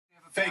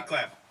Fake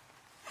clap.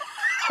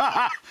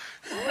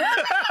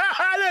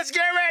 Let's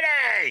get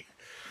ready!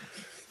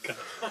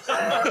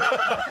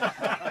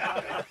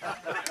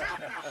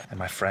 And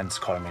my friends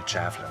call me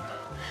Javelin.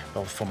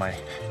 Well, for my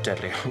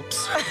deadly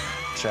hoops.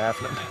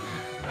 Javelin.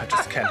 I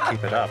just can't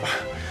keep it up.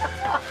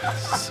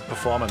 This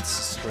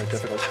performance is very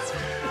difficult.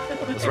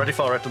 I was ready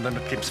for it and then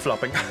it keeps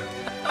flopping.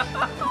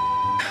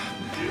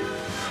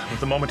 When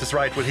the moment is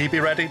right, will he be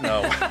ready?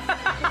 No.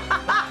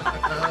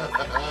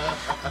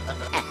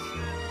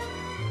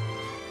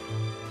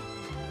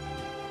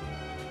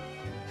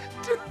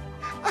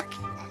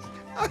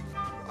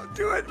 I'll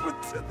do it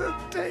with the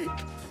tape.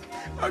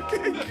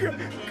 Okay, good.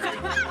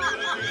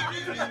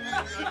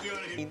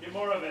 Get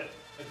more of it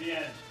at the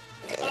end.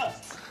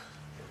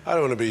 I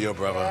don't want to be your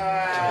brother.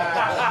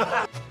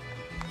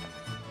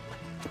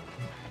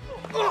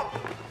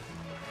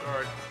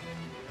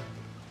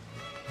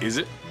 Is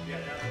it?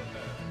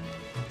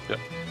 Yeah.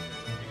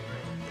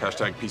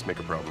 Hashtag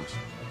Peacemaker problems.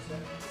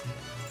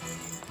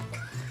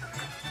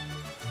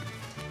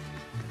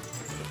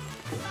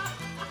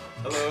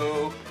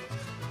 Hello.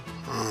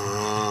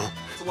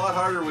 It's a lot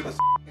harder with this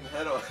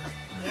head on.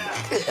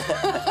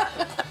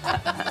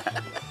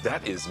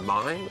 That is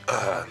mine?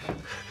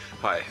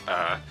 Hi.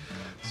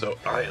 So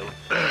I am...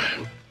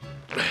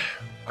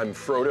 I'm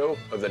Frodo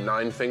of the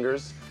Nine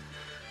Fingers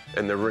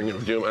and the Ring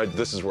of Doom.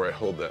 This is where I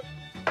hold that.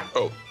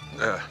 Oh.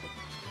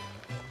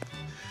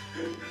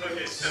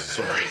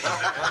 Sorry.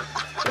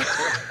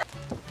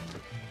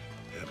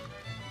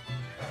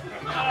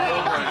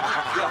 Oh my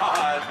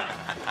God.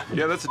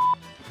 Yeah, that's...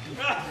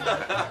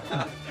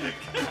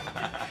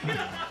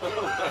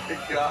 Oh my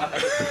God.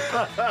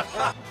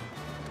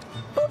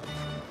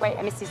 Wait,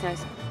 I missed his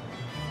nose.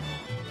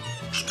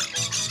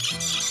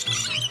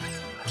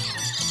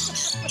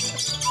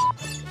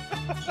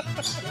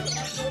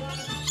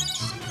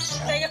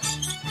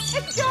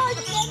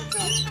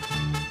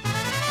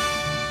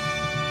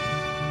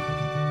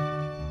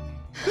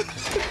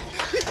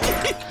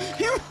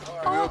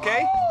 Are we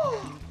okay?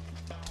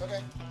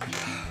 Okay.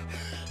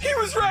 He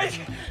was right.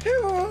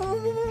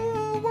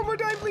 One more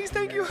time, please.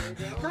 Thank you. I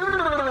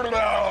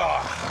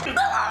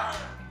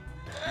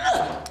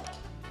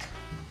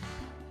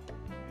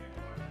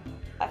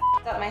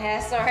f***ed up my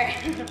hair, sorry.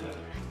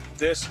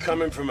 This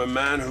coming from a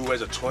man who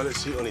wears a toilet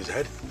seat on his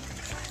head?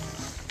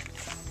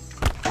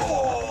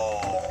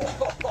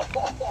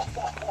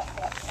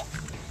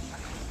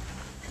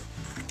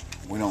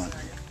 We don't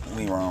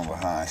leave our own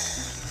behind.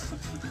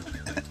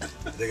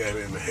 I think I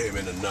hit him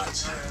in the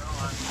nuts.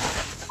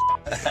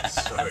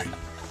 Sorry.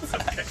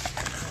 Okay.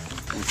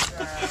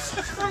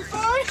 I'm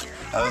fine.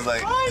 I was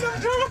like... I'm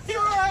totally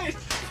all right.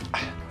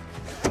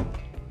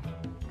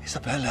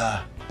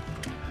 Isabella.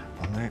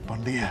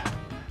 Bon dia.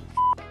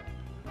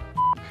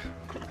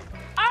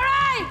 All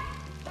right!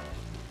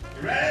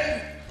 You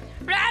ready?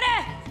 Ready!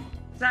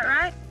 Is that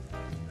right?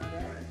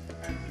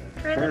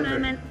 For the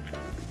moment.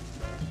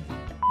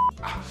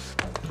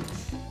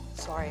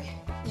 Sorry.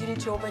 You need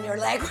to open your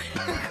leg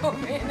when you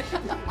come in.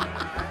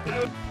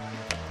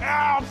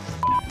 Ow!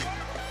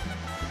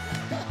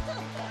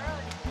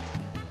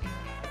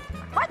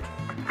 What?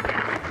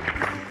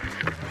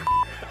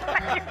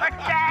 Are you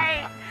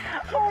okay?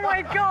 Oh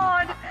my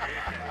God.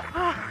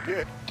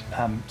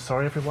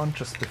 Sorry everyone,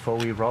 just before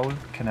we roll,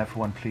 can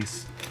everyone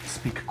please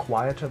speak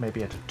quieter,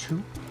 maybe at a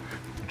 2?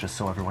 Just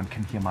so everyone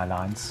can hear my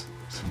lines,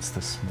 since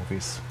this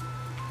movie's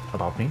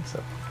about me,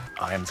 so.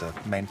 I am the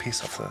main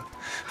piece of the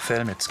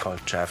film. It's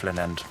called Javelin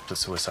and the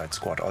Suicide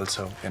Squad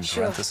also in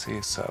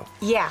parentheses, so.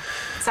 Yeah,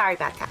 sorry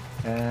about that.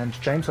 And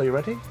James, are you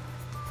ready?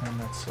 And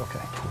that's okay,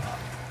 cool.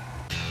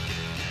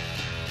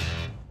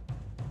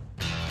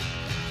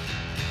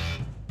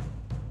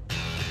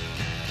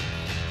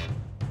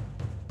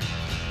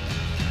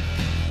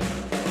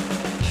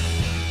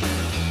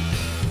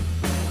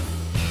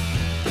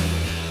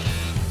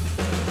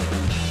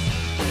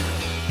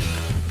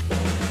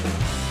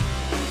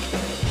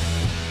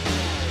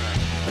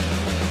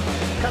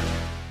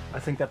 I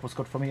think that was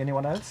good for me.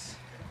 Anyone else?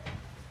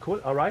 Cool,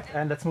 all right,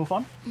 and let's move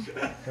on.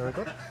 Very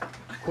good.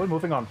 Cool,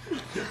 moving on.